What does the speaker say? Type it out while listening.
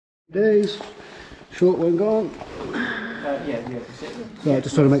Days, short one gone. Yeah. So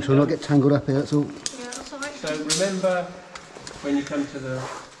just trying to make sure I don't get tangled up here, that's all. Yeah, that's alright. So remember when you come to the...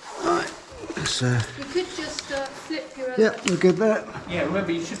 Alright, let's you could just flip your other... yeah, we're good there. Yeah,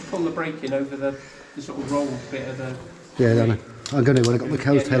 remember you should pull the brake in over the sort of rolled bit of the... Yeah, I know. I'm going to when I got my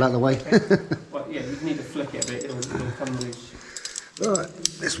cow's tail out of the way. Okay. Well, yeah, you need to flick it a bit, it'll come loose. Alright,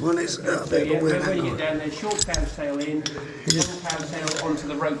 this one is a So bit yeah, of a weird when you angle. get down there, short cow's tail in, long cow's tail onto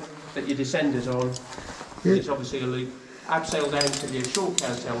the rope that your descender's on. Yeah. It's obviously a loop. Abseil down till your short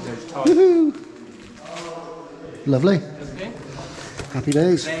cow's tail goes tight. Woohoo! Lovely. Okay. Happy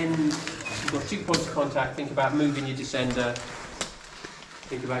days. Then you've got 2 points of contact. Think about moving your descender.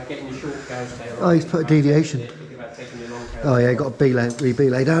 Think about getting your short cow's tail. Oh, he's put a deviation. Think about taking your long cow's Oh yeah, got a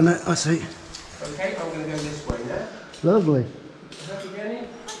belay down there, I see. Okay, I'm going to go this way now. Lovely. Happy, Jenny?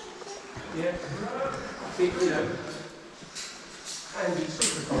 Yeah. See, you know. And he's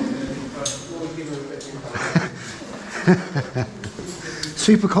super confident, but always give him a bit of information.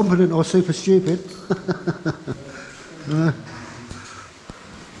 Super competent or super stupid.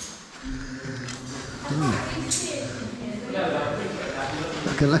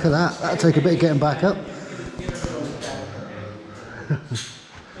 Look at that. That'll take a bit of getting back up.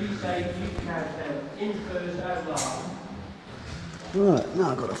 Right,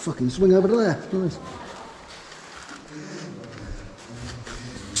 now I've got to fucking swing over to there. Nice.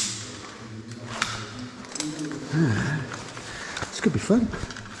 This could be fun.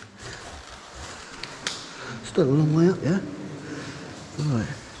 Still a long way up, yeah? Right.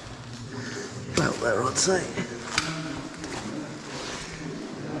 About there, I'd say.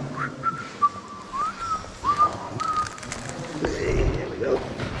 There we go.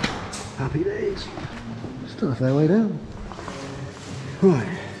 Happy days. Still a fair way down.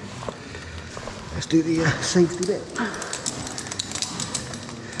 Right. Let's do the safety bit.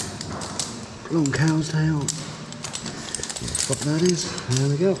 Long cow's tail. What that is. There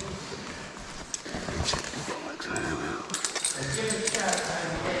we go.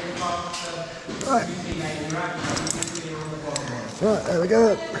 Right. Right, there we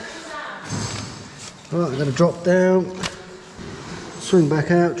go. Right, I'm going to drop down, swing back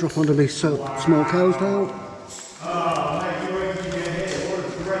out, drop onto my small cow's tail.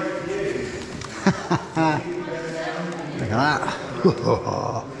 Look at that.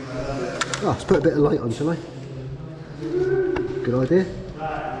 Oh, let's put a bit of light on, shall I? Good idea.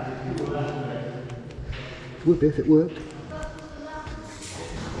 It would be if it worked.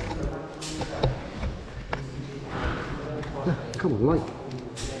 Ah, come on, light.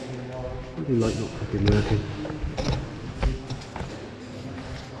 Why do light not fucking working?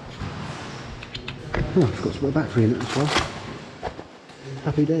 Oh, it's got some battery in it as well.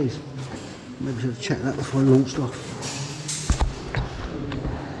 Happy days. Maybe I should have checked that before I launched off.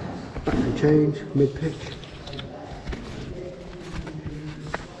 Battery change, mid-pitch.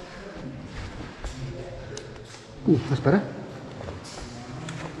 Ooh, that's better.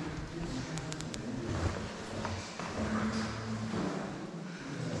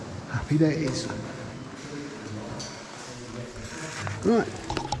 Happy days. Right,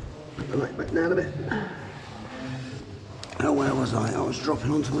 put the light back down a bit. Oh, where was I? I was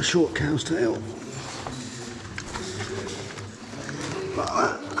dropping onto my short cow's tail. Like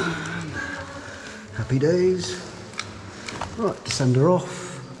that. Happy days. Right, descender off.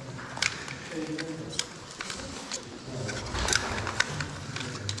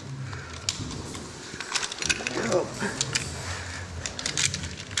 Go.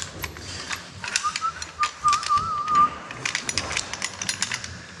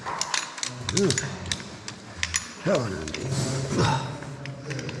 Come on, Andy.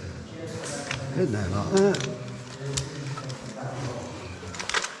 In there like that.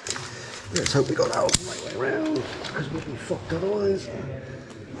 Let's hope we got that all the right way round, because we'll be fucked otherwise.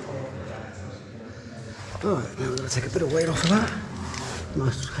 Alright, now we're going to take a bit of weight off of that.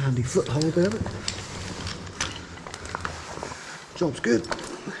 Nice handy foothold there. Job's good.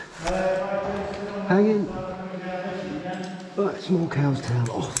 Hanging. Right, small cow's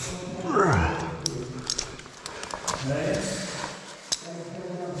tail off.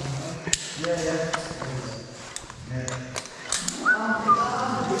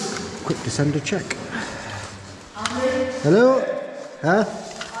 Quick descender check. Hello? Huh?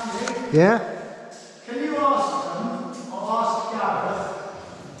 Yeah? Can you ask them, or ask Gareth,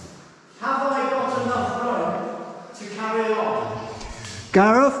 have I got enough rope to carry on?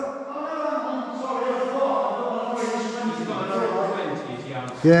 Gareth? Oh no, I'm sorry, I thought I've got enough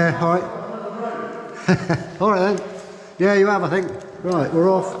rope. Yeah, alright. Alright then. Yeah, you have, I think. Right, we're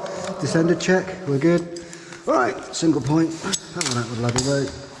off. Descender check, we're good. Alright, single point. That one out with level though.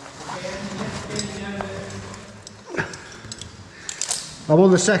 I'm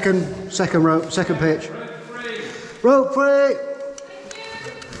on the second rope, second pitch. Rope free!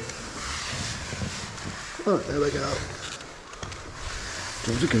 Oh, there we go.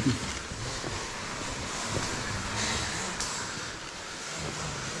 Job's a good one.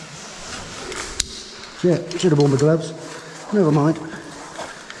 Yeah, should have worn my gloves. Never mind.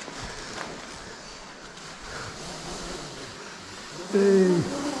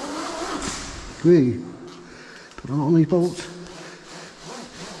 Hey. Put on these bolts.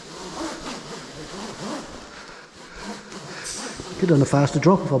 Could have done a faster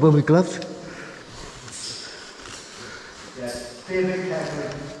drop if I wore my gloves. Yeah, be a bit careful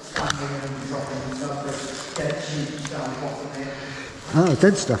standing and dropping and stuff. There's dead sheep down the bottom here. Oh,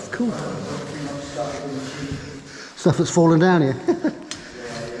 dead stuff, cool. Stuff that's fallen down here.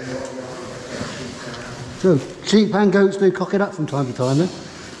 So, sheep and goats do cock it up from time to time then.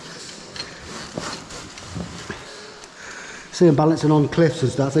 See them balancing on cliffs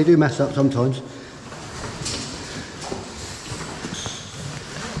and stuff, they do mess up sometimes.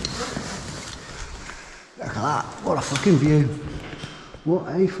 Look at that, what a fucking view. What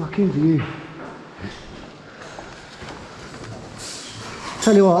a fucking view.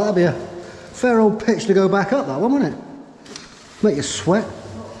 Tell you what, that'd be a fair old pitch to go back up, that one, wouldn't it? Make you sweat.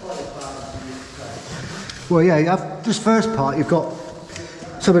 Well, yeah, you have this first part, you've got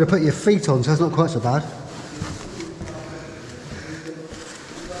something to put your feet on, so that's not quite so bad.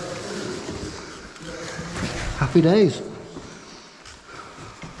 Happy days.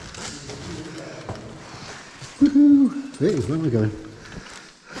 Woohoo! Hey, where are we going?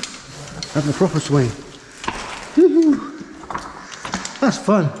 Having a proper swing. Woohoo! That's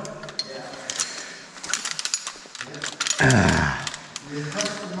fun.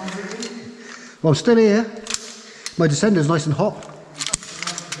 Well, I'm still here. My descender's nice and hot.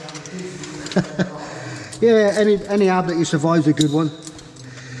 Yeah, any ab that you survive's a good one.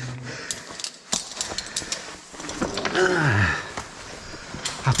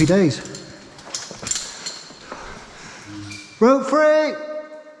 Happy days. Rope free!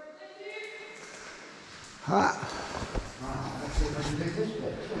 Ah.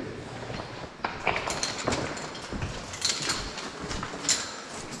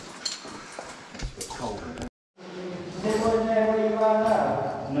 Anyone there where you are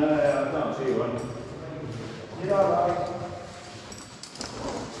now? No, I can't see one. You alright?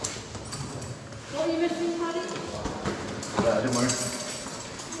 What are you missing, Paddy? Yeah, don't worry.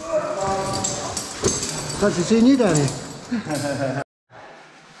 Fancy seeing you down here.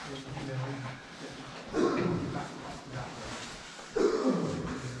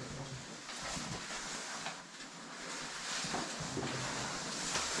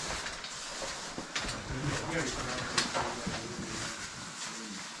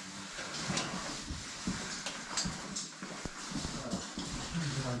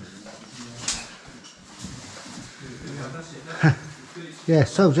 Yeah,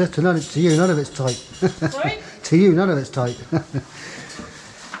 so just to you, none of it's tight. Sorry? To you, none of it's tight.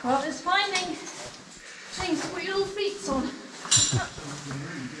 Well, it's finding things to put your little feet on.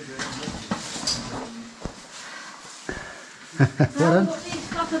 Well done. Got these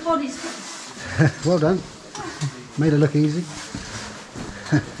couple of bodies. Well done. Made it look easy.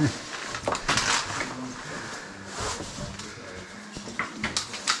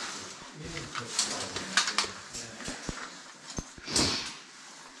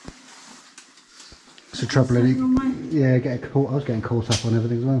 It's the trouble, isn't it? Yeah, I was getting caught up on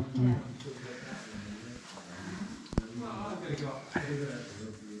everything as well. Yeah.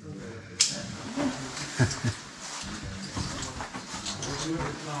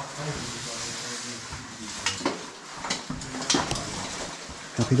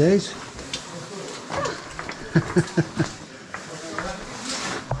 Happy days.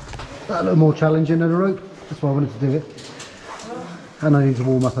 That a little more challenging than a rope. That's why I wanted to do it. And I need to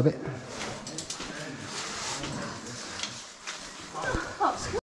warm up a bit.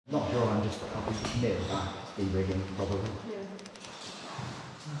 Not sure, I'm just near that de-rigging probably.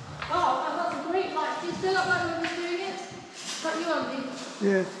 Oh, that's a great light. Do you still look like when we were doing it? But you won't be.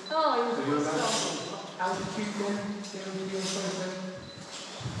 Yeah. Oh, you're a star. Altitude then?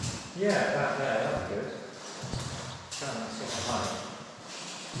 Yeah, that there, that's good. That's sort of high.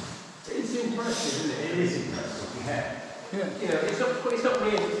 It's impressive, isn't it? It is impressive, yeah. You know, it's not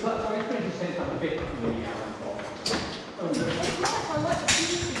really, it's like 20% like a bit from the I like the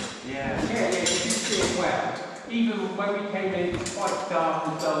beauty. Yeah, if you see it well, even when we came in, it's quite dark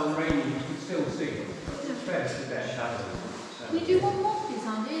and dull and rainy, you can still see it. It's fair to their shadows. Can you do one more, please,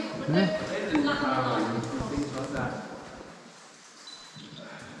 Andy? But no, black and white. Things like that.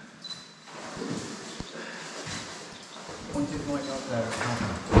 One, it might up there. It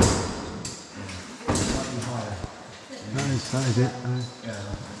hasn't. Slightly higher. That is it. Yeah.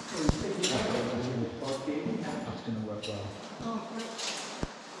 That's going to work well.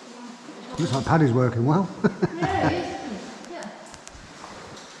 Looks like Paddy's working well. Yeah, it is. Yeah.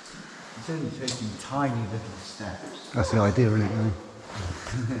 It's only taking tiny little steps. That's the idea, isn't it? Really?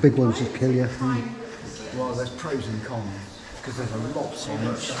 Big ones just kill you. Well, there's pros and cons because there's a lots on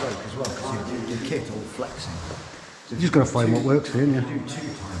each stroke as well because you do the kit all flexing. So You just got to find what works for you, haven't you you? do 2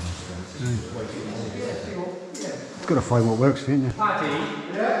 tiny strokes. You've got to find what works for you, haven't you? Paddy,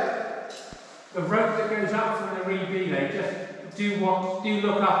 the rope that goes up from the relay, just do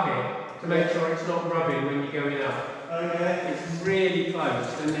look up it to make sure it's not rubbing when you're going up. Okay. It's really close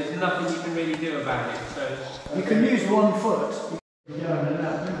and there's nothing you can really do about it. So You can use one foot.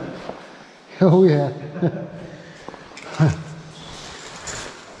 Oh yeah.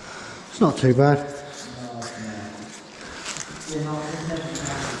 It's not too bad.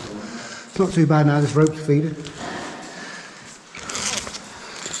 It's not too bad now, this rope's feeding.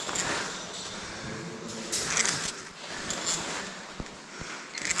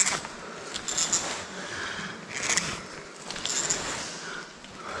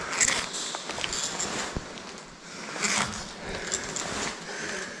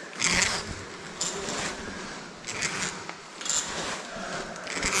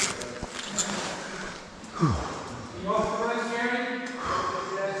 you off the rope, Gary?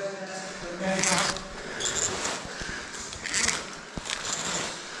 Yes. Okay.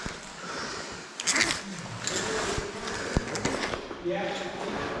 Yeah.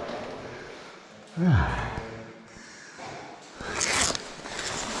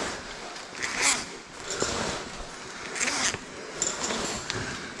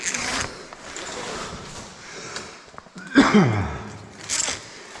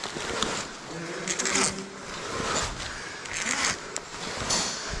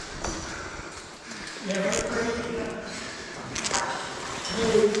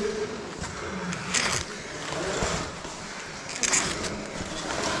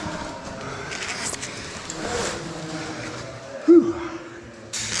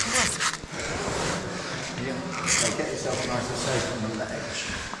 Get yourself nice and safe on the ledge.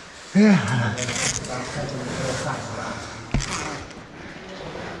 Yeah.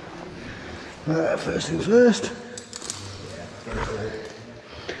 First things first.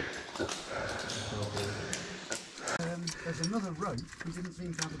 There's another rope. He didn't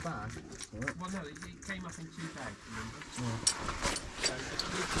seem to have a bag. Well, no, it came up in 2 bags, remember?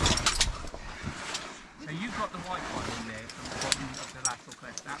 So you've got the white one in there from the bottom of the lateral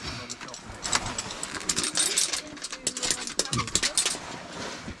crest, that one on the top of it.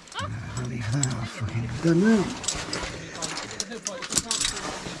 I'll leave that. I'm fucking done now. There's no point, if you can't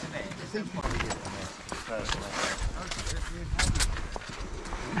fall into there, there's no point.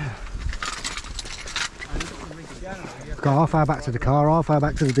 Got half hour back to the car, half hour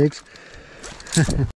back to the digs.